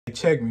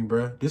Check me,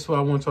 bruh. This is what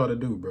I want y'all to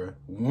do, bruh.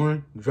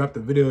 1, drop the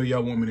video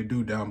y'all want me to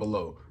do down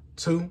below.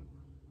 2,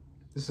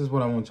 this is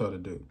what I want y'all to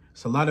do.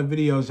 It's a lot of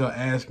videos y'all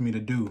asked me to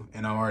do,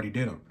 and I already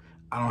did them.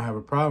 I don't have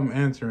a problem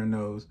answering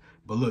those,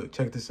 but look,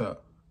 check this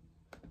out.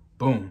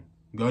 Boom.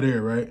 Go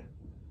there, right?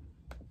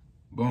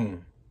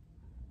 Boom.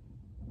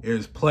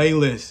 There's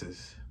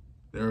playlists.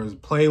 There's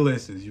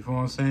playlists, you feel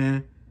what I'm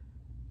saying?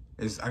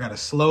 I got a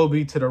slow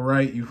beat to the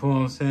right, you feel what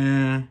I'm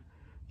saying?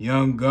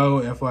 Young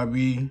Go,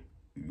 FYB,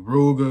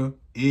 Ruga,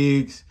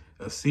 Iggs,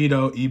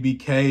 Aceto,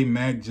 EBK,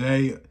 Mac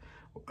J,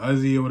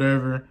 Uzi or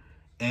whatever.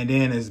 And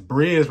then it's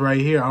Briz right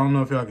here. I don't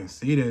know if y'all can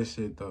see that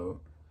shit though.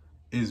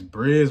 It's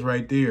Briz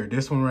right there.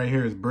 This one right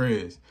here is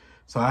Briz.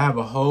 So I have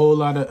a whole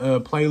lot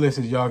of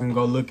playlists y'all can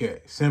go look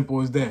at.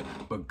 Simple as that.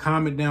 But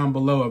comment down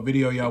below a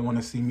video y'all want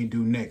to see me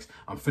do next.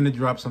 I'm finna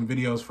drop some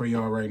videos for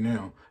y'all right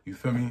now. You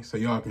feel me? So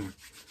y'all can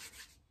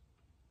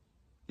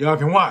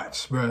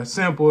watch, bruh.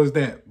 Simple as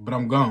that. But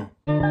I'm gone.